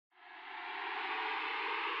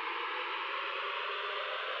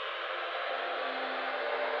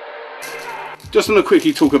Just want to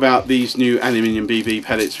quickly talk about these new aluminium BB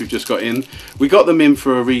pellets we've just got in. We got them in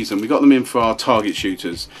for a reason. We got them in for our target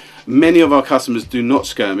shooters. Many of our customers do not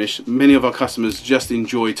skirmish. Many of our customers just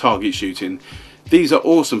enjoy target shooting. These are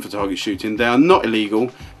awesome for target shooting. They are not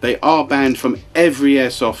illegal. They are banned from every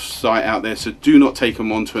airsoft site out there, so do not take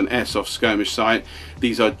them onto an airsoft skirmish site.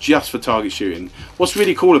 These are just for target shooting. What's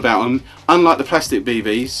really cool about them, unlike the plastic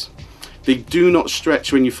BBs, they do not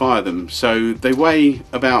stretch when you fire them. So they weigh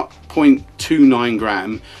about 0.29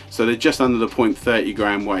 gram, so they're just under the 0.30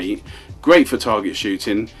 gram weight. Great for target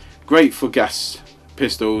shooting, great for gas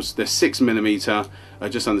pistols. They're 6mm,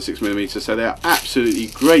 just under 6mm, so they're absolutely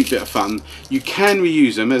great bit of fun. You can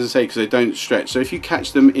reuse them, as I say, because they don't stretch. So if you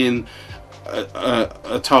catch them in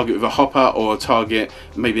a target with a hopper, or a target,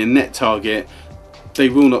 maybe a net target, they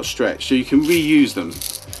will not stretch, so you can reuse them.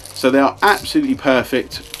 So they are absolutely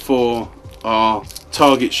perfect for our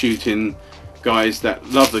target shooting guys that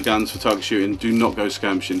love the guns for target shooting. Do not go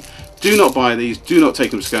skirmishing. Do not buy these. Do not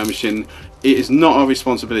take them skirmishing. It is not our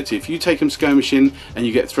responsibility. If you take them skirmishing and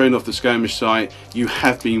you get thrown off the skirmish site, you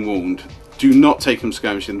have been warned. Do not take them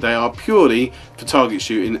skirmishing. They are purely for target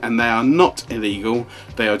shooting, and they are not illegal.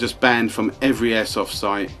 They are just banned from every airsoft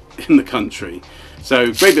site in the country. So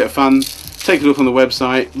great bit of fun. Take a look on the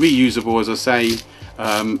website. Reusable, as I say,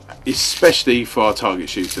 especially for our target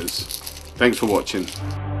shooters. Thanks for watching.